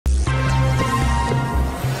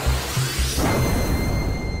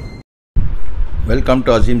Welcome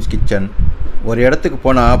to Aseem's kitchen. ஒரு இடத்துக்கு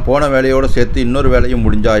போனால் போன வேலையோடு சேர்த்து இன்னொரு வேலையும்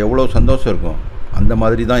முடிஞ்சால் எவ்வளோ சந்தோஷம் இருக்கும். அந்த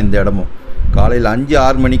மாதிரி தான் இந்த இடமும். காலையில்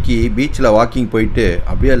 5-6 மணிக்கு பீச்சில் வாக்கிங் போயிட்டு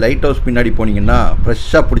அப்படியே லைட் ஹவுஸ் பின்னாடி போனீங்கன்னா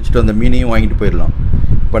ஃப்ரெஷ்ஷாக பிடிச்சிட்டு வந்த மீனையும் வாங்கிட்டு போயிடலாம்.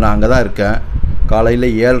 இப்போ நான் அங்கே தான் இருக்கேன். காலையில்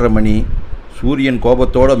 7:30 மணி. சூரியன்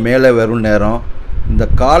கோபத்தோடு மேலே வரும் நேரம். இந்த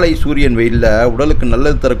காலை சூரியன் வெயிலில் உடலுக்கு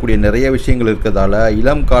நல்லது தரக்கூடிய நிறைய விஷயங்கள் இருக்கிறதால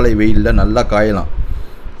இளம் காலை வெயிலில் நல்லா காயலாம்.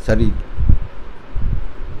 சரி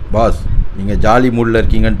பாஸ், நீங்கள் ஜாலி மூடில்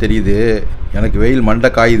இருக்கீங்கன்னு தெரியுது. எனக்கு வெயில் மண்டை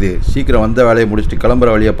காயுது. சீக்கிரம் வந்த வேலையை முடிச்சுட்டு கிளம்புற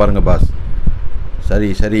வழியை பாருங்கள் பாஸ்.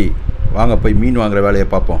 சரி வாங்க போய் மீன் வாங்குகிற வேலையை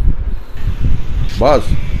பார்ப்போம். பாஸ்,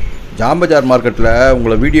 ஜாம்பஜார் மார்க்கெட்டில்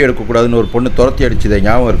உங்களை வீடியோ எடுக்கக்கூடாதுன்னு ஒரு பொண்ணு துரத்தி அடிச்சுதே,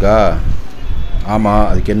 ஞாபகம் இருக்கா? ஆமாம்,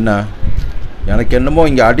 அதுக்கு என்ன? எனக்கு என்னமோ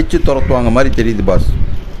இங்கே அடித்து துரத்துவாங்க மாதிரி தெரியுது பாஸ்.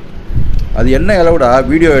 அது என்ன இலவுடா,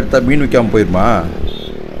 வீடியோ எடுத்தால் மீன் விற்காமல் போயிடுமா?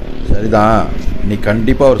 சரிதான், இன்னைக்கு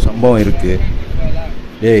கண்டிப்பாக ஒரு சம்பவம் இருக்குது.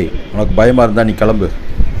 டேய், உனக்கு பயமாக இருந்தால் நீ கிளம்பு.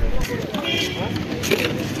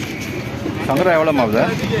 சங்கரா எவ்வளோ ஆகுது?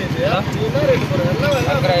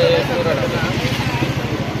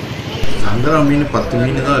 சங்கரா மீன் 10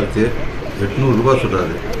 மீன் தான் இருக்குது. 800 ரூபா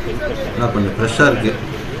சொல்கிறாரு. ஆனால் கொஞ்சம் ஃப்ரெஷ்ஷாக இருக்குது.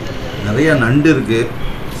 நிறையா நண்டு இருக்குது.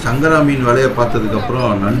 சங்கரா மீன் விலையை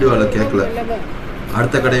பார்த்ததுக்கப்புறம் நண்டு விலை கேட்கல.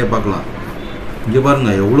 அடுத்த கடையை பார்க்கலாம். இங்கே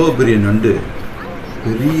பாருங்கள், எவ்வளோ பெரிய நண்டு.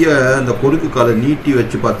 பெரிய அந்த கொடுக்கு காலை நீட்டி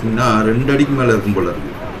வச்சு பார்த்தீங்கன்னா 2 அடிக்கு மேலே இருக்கும் போல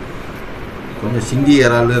இருக்குது. கொஞ்சம் சிங்கி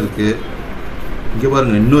இறாலும் இருக்குது. இங்கே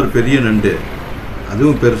பாருங்கள், இன்னொரு பெரிய நண்டு,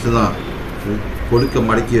 அதுவும் பெருசு தான். கொடுக்க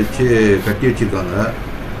மடக்கி வச்சு கட்டி வச்சுருக்காங்க.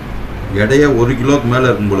 எடையை 1 கிலோவுக்கு மேலே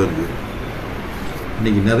இருக்கும் போல இருக்குது.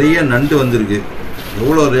 இன்றைக்கி நிறைய நண்டு வந்திருக்கு.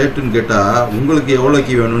 எவ்வளோ ரேட்டுன்னு கேட்டால் உங்களுக்கு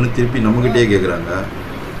எவ்வளோக்கு வேணும்னு திருப்பி நம்மக்கிட்டே கேட்குறாங்க.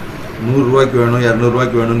 100 ரூபாய்க்கு வேணும், 200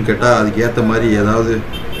 ரூபாய்க்கு வேணும்னு கேட்டால் அதுக்கு ஏற்ற மாதிரி ஏதாவது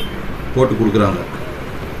போட்டு கொடுக்குறாங்க.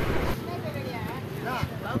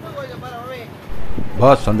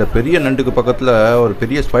 பாஸ், அந்த பெரிய நண்டுக்கு பக்கத்தில் ஒரு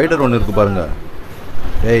பெரிய ஸ்பைடர் ஒன்று இருக்குது பாருங்கள்.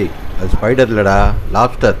 ஏய், அது ஸ்பைடர் இல்லைடா,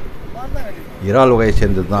 லாப்ஸ்டர். இறால் வகையை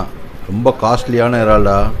சேர்ந்தது தான். ரொம்ப காஸ்ட்லியான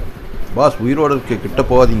இறால்டா. பாஸ், உயிரோடு கிட்ட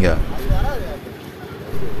போகாதீங்க.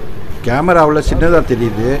 கேமராவில் சின்னதாக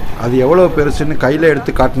தெரியுது. அது எவ்வளோ பெருசுன்னு கையில்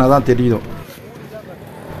எடுத்து காட்டினா தான் தெரியும்.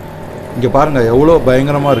 இங்கே பாருங்கள் எவ்வளோ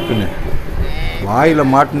பயங்கரமாக இருக்குன்னு.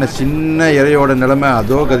 வாயில் மாட்டின சின்ன இறையோட நிலைமை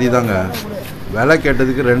அதோ கதி தாங்க. விலை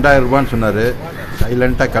கேட்டதுக்கு 2000 ரூபான்னு சொன்னார்.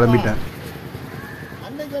 சைலண்ட்டாக கிளம்பிட்டேன்.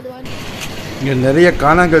 இங்கே நிறைய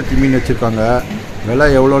காணாங்கழுத்தி மீன் வச்சுருக்காங்க. விலை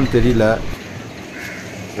எவ்வளோன்னு தெரியல.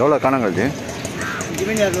 எவ்வளோ காணாங்கழுத்தி? 5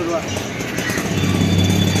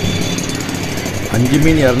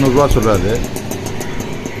 மீன் 200 ரூபா சொல்கிறாரு.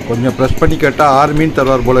 கொஞ்சம் ப்ரெஸ் பண்ணி கேட்டால் 6 மீன்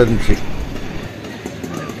தருவார் போல் இருந்துச்சு.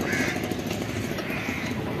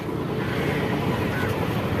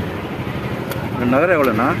 நகரம்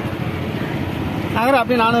எவ்வளோண்ணா? நகரம்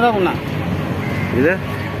அப்படி 400 ரூபா பண்ணா. இது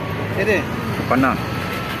எது பண்ணா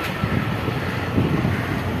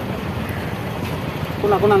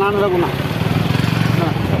குண்ணா 400 ரூபா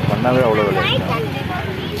பண்ணாவே அவ்வளோ விலை.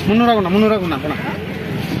 300 ரூபா 300 ரூபா குண்ணா.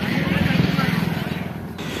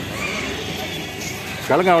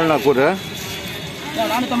 கிழங்கு எவ்வளோண்ணா கூறு?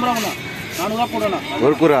 450 ரூபா குண்ணா. 400 ரூபா போடணும்.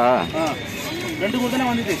 ஒரு கூறா? 2 கூறு தானே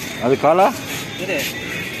வந்துச்சு. அது காலா? இது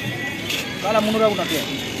காலா 300 ரூபா குண்ணா.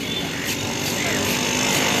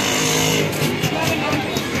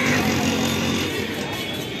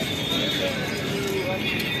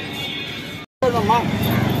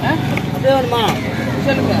 அப்படியே வேணுமா?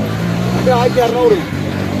 சொல்லுங்க. அப்படியே 1600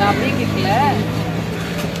 நான் அப்படியே கேட்கல.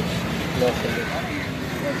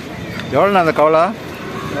 எவ்வளோண்ணா அந்த கவலா?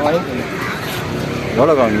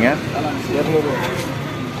 எவ்வளோ வாங்குவீங்க? 200.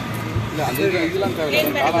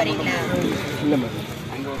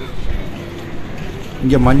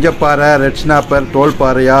 இங்கே மஞ்சப்பாறை, ரெட் ஸ்னாப்பர், தோல்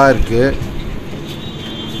பாறையாக இருக்குது.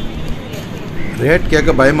 ரேட் கேட்க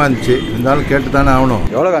பயமாக இருந்துச்சு. இருந்தாலும் கேட்டு தானே ஆகணும்.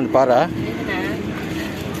 எவ்வளோ அந்த பாறை?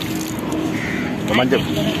 மஞ்சள்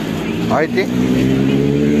 1000.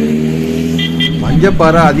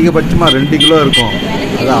 மஞ்சப்பாறை அதிகபட்சமாக 2 கிலோ இருக்கும்.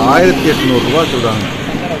 அது 1800 ரூபா சொல்கிறாங்க.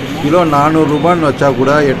 கிலோ 400 ரூபான்னு வச்சா கூட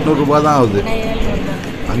 800 ரூபா தான் ஆகுது.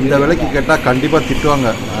 அந்த விலைக்கு கேட்டால் கண்டிப்பாக திட்டுவாங்க.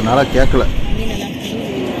 அதனால் கேட்கல.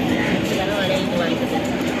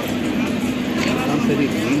 சரி,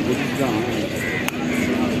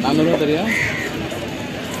 400 ரூபா தெரியா?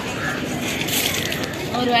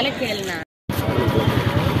 ஒரு வேலை கேளுண்ணா.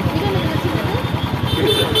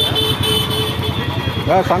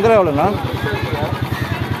 சங்கரா எவ்வளோண்ணா?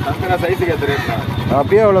 சங்கரா சைஸுக்கு ஏற்ற ரேட்ண்ணா.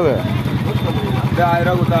 அப்படியே எவ்வளவு? அப்படியே 1000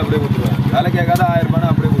 ரூபா கொடுத்தா அப்படியே கொடுத்துருவேன். வேலை கேட்காத 1000 ரூபானா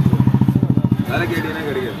அப்படியே கொடுத்துருவேன். வேலை கேட்டீங்கன்னா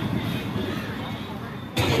கிடைக்காது.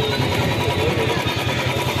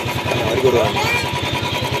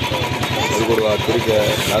 ஒரு திருக்க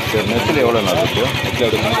லாஸ்ட் நெத்தில் எவ்வளோ நாள் இருக்குது? நெத்தில்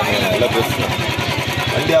எப்படி நல்லா பேசுகிறேன்.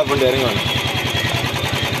 வண்டி ஆஃப் பண்ணிட்டு இறங்கி வாங்க.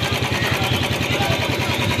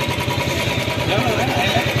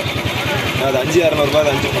 அது 5,200 அது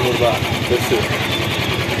 5,300 பெருசு.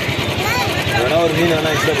 வேணா ஒரு மீன் வேணா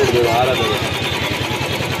எக்ஸ்ட்ரா போட்டு 6,000.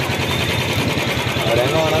 வேறு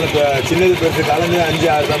எங்கே வேணாலும் இப்போ சின்னது பெருசு கலந்து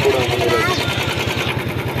 5,6 தான் போடுவாங்க 300.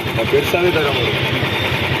 பெருசாகவே தர முடியும்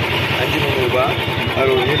 5,300.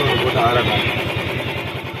 அதில் ஒரு மீன் ஒன்று போட்டு 6,000.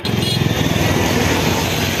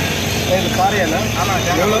 பாறையில ஆமாம்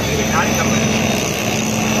எவ்வளோ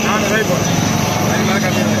 4,000 போடுறேன். அது மேலே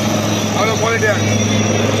கட்டிடுறேன். அவ்வளோ குவாலிட்டியாக இருக்கும்.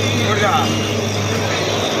 போடுதா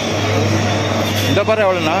இந்த பாறை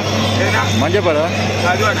எவ்வளோண்ணா? மஞ்சள் பாறை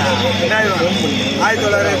அதுவாண்ணா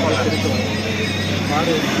 1,900 போடலாம்.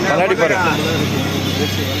 கண்ணாடி பாறை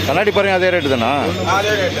கண்ணாடி பாருங்க அதே ரேட்டு தானா?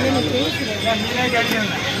 அதே ரேட்டு.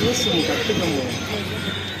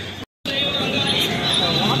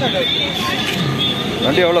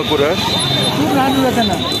 வண்டி எவ்வளோ கூறு? 400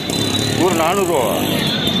 தானே. கூறு 400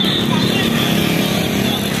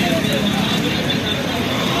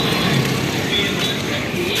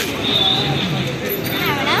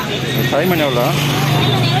 சைமன் எவ்வளோ?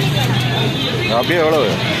 அப்படியே எவ்வளவு?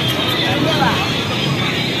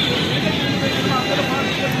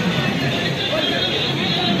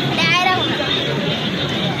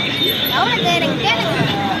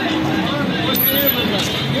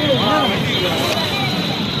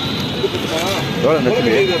 எவ்வளோ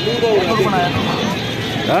நெத்திலி? 200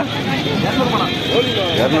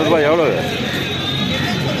 எவ்வளோ?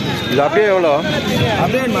 இது அப்படியே எவ்வளோ?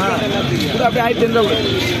 அப்படியேம்மா அப்படியே 1,500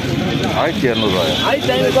 1,200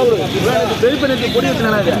 1,500 பெரிய பண்ணி பொடி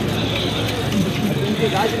வச்சுனா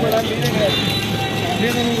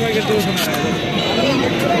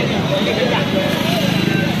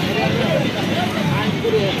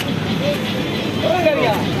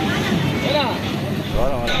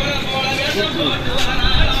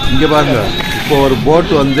இங்கே பாருங்க, இப்போ ஒரு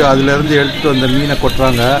போட்டு வந்து அதுலேருந்து எடுத்துகிட்டு வந்த மீனை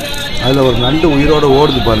கொட்டுறாங்க. அதில் ஒரு நண்டு உயிரோடு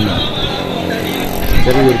ஓடுது பாருங்க.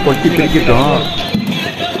 சரி, ஒரு கொட்டி பிரிக்கிட்டோம்.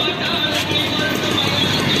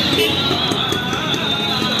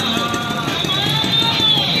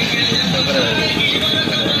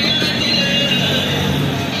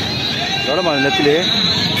 எவ்வளோமா நெத்திலி?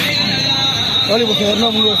 எவ்வளோ போச்சு? 200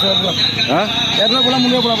 300 ஆ 200 போல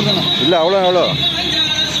 300 போல அப்படிதானே? இல்லை அவ்வளோ எவ்வளோ?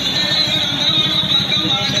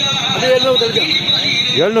 அப்படியே 700 தெரியும்.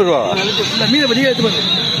 700 இல்லை மீனை பற்றி எடுத்து பாரு.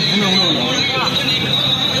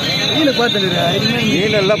 மீனை பார்த்து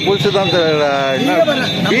மீன் எல்லாம் புதுசு தான்.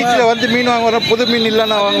 பீச்சில் வந்து மீன் வாங்க வரோம், புது மீன்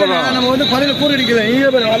இல்லைன்னா வாங்குறோம். நம்ம வந்து பழைய கூறு அடிக்கிறோம். இங்கே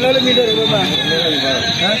பாரு நல்ல மீன் இருக்குமா?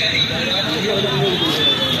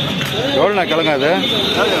 எவ்வளோண்ணா கிழங்க அது?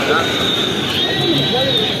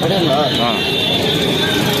 ஆ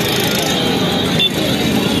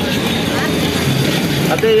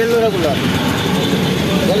அப்படியே 700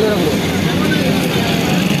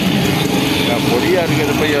 பொடியாக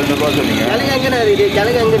இருக்குது. போய் 700 சொன்னீங்க. கிழங்கு எங்கே இருக்குது?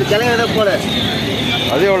 கிழங்கு எங்கே இருக்குது? கிழங்கு போல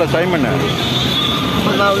அது எவ்வளோ சைமன்?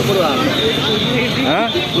 அவ்வளோ போடுவா. ஆ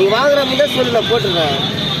நீ வாங்குற முன்னே சொல்லல போட்டுருக்கேன்.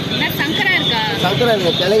 சங்கரா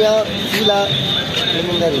இருக்கு, கிளையா சீலா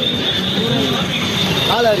இருக்கு,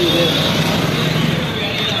 ஆளா இருக்குது.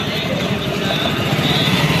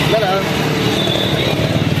 என்னடா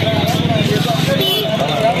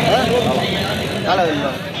ஆளா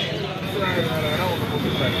வேணுமா?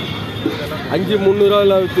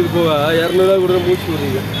 5,300 விற்று போக 200 கூட மூச்சு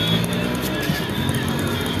விடுறீங்க.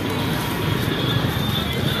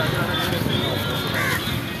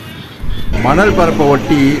 மணல் பரப்பை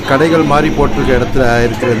ஒட்டி கடைகள் மாதிரி போட்டிருக்க இடத்துல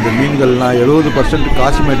இருக்கிற இந்த மீன்கள்லாம் 70%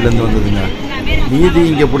 காசிமேட்லேருந்து வந்ததுங்க. மீதி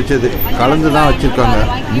இங்கே பிடிச்சது கலந்து தான் வச்சுருக்காங்க.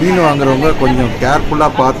 மீன் வாங்குறவங்க கொஞ்சம்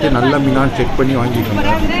கேர்ஃபுல்லாக பார்த்து நல்ல மீனான்னு செக் பண்ணி வாங்கிக்கோங்க.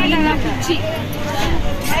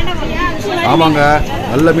 ஆமாங்க,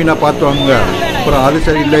 நல்ல மீனாக பார்த்து வாங்குங்க. அப்புறம் அது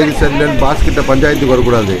சரியில்லை இது சரியில்லைன்னு பாஸ்கிட்ட பஞ்சாயத்துக்கு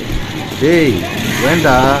வரக்கூடாது. ஏய்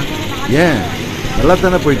வேண்டா, ஏன் நல்லா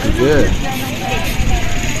தானே போயிட்டுருக்கு.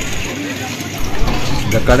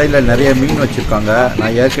 இந்த கடையில் நிறைய மீன் வச்சுருக்காங்க.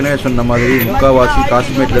 நான் ஏற்கனவே சொன்ன மாதிரி முக்கால்வாசி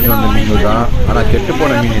காசிமேட்லேருந்து வந்த மீன் தான். ஆனால் கெட்டு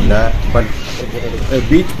போன மீன் இல்லை, பட்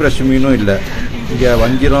பீச் ஃப்ரெஷ் மீனும் இல்லை. இங்கே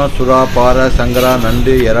வஞ்சிரம், சுறா, பாறை, சங்கரா,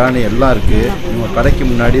 நண்டு, எறானு எல்லாம் இருக்குது. இவங்க கடைக்கு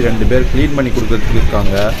முன்னாடி 2 பேர் க்ளீன் பண்ணி கொடுக்கறதுக்கு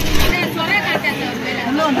இருக்காங்க.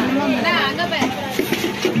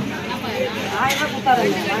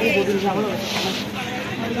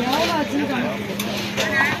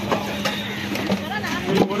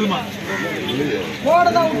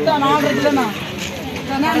 போடதான் விட்டா 4 கிலோண்ணா.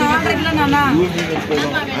 4 கிலோண்ணா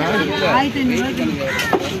 1,500.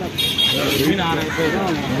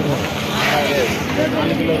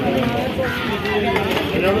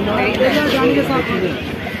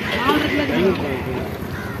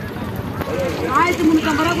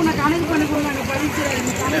 1350 ரூபா நான் கணக்கு பண்ணி கொடுங்க படிக்கிறேன்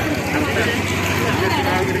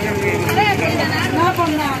என்ன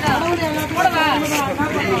பண்ணா கடவுளே எல்லாம் போடவா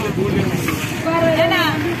ஏனா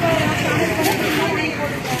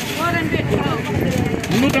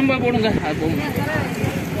 350 போடுங்க அது போங்க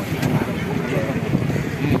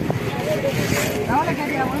எவ்வளவு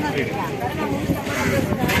கேட்டியா ஒண்ணா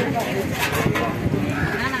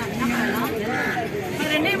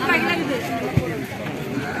ரெண்டே பாக்கெட் இருக்குது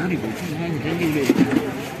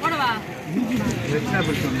போடவா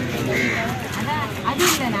அது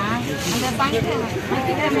இல்லனா அந்த பாக்கெட்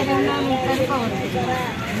மேல ஒண்ணு கருப்பா வரும்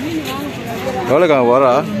மீன் வாங்க எவ்வளோக்கா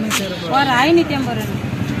வரா ஒரு 550 ரூபாய்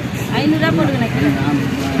 500 ரூபாய் போடுங்க கிலோ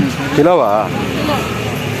கிலோவா கிலோ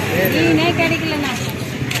மீனே கிடைக்கலண்ணா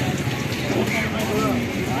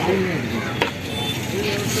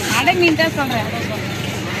அடை மீன் தான் சொல்றேன்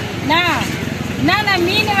நான்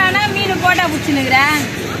மீன் வேணா மீன் போட்டா பிடிச்சுன்னுக்குறேன்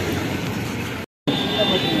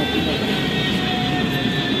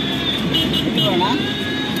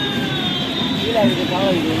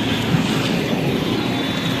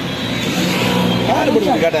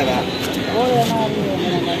கேட்டாரா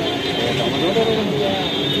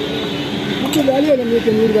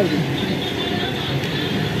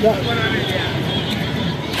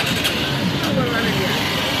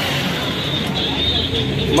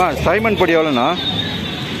அம்மா சைமன் பொடி எவ்வளோண்ணா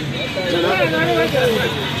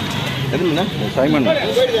எதுனா சைமன்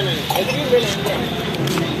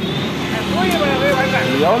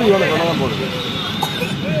எவ்வளோ கணக்காக போடுது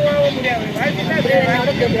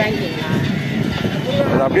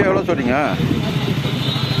அது அப்படியே எவ்வளோ சொல்றீங்க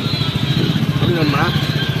எப்படிங்கம்மா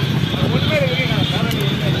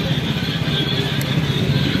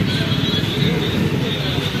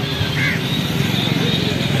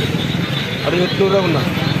அது 800 ரூபா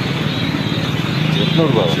 800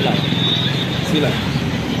 ரூபாவா சீலா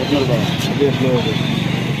 800 ரூபா அப்படியே 800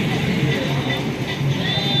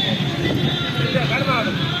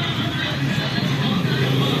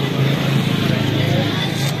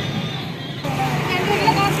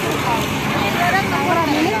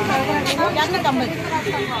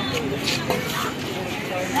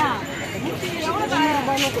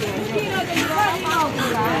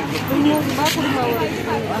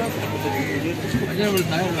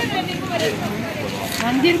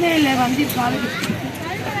 வந்திருந்தே இல்லை வந்திரு காலேஜ்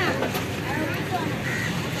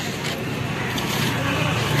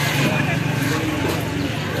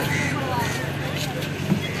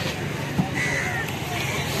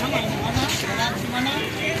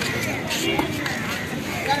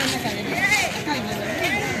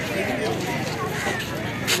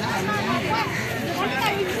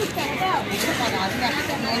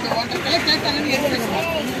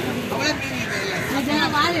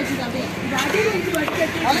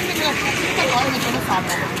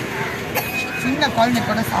சின்ன குழந்தை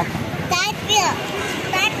கூட சாப்பிடும்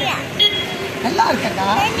நல்லா இருக்கா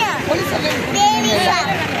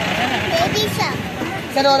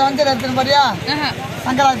சரி ஒரு வஞ்சரம் எடுத்துன்னு போறியா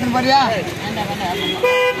சங்கரா எடுத்துன்னு போறியா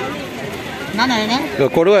நானா என்ன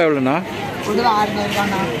கொடுவா எவ்வளோண்ணா பொதுவாக 600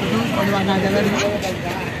 ரூபாண்ணா பொதுவாண்ணா அது வருது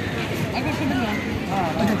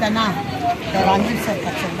இது தானா ஒரு 5 செட்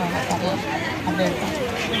அப்படியே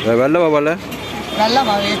இருக்கும் வெள்ளை வாவால வெள்ளை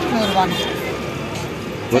 800 ரூபாண்ணா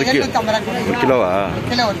ஒரு கிலோவா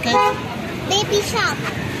கிலோ ஒரு கேஜி Baby shop.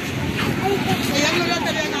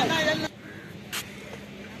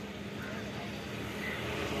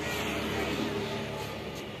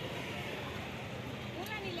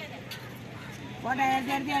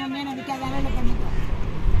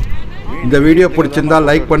 இந்த வீடியோ பிடிச்சிருந்தா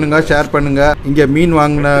லைக் பண்ணுங்க ஷேர் பண்ணுங்க இங்க மீன்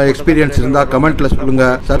வாங்கின எக்ஸ்பீரியன்ஸ் இருந்தா கமெண்ட்ல சொல்லுங்க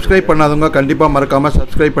சப்ஸ்கிரைப் பண்ணாதவங்க கண்டிப்பா மறக்காம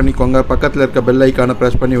சப்ஸ்கிரைப் பண்ணிக்கோங்க பக்கத்துல இருக்க பெல் ஐகானை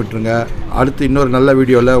பிரஸ் பண்ணி விட்டுருங்க அடுத்து இன்னொரு நல்ல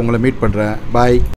வீடியோல உங்களை மீட் பண்றேன் பாய்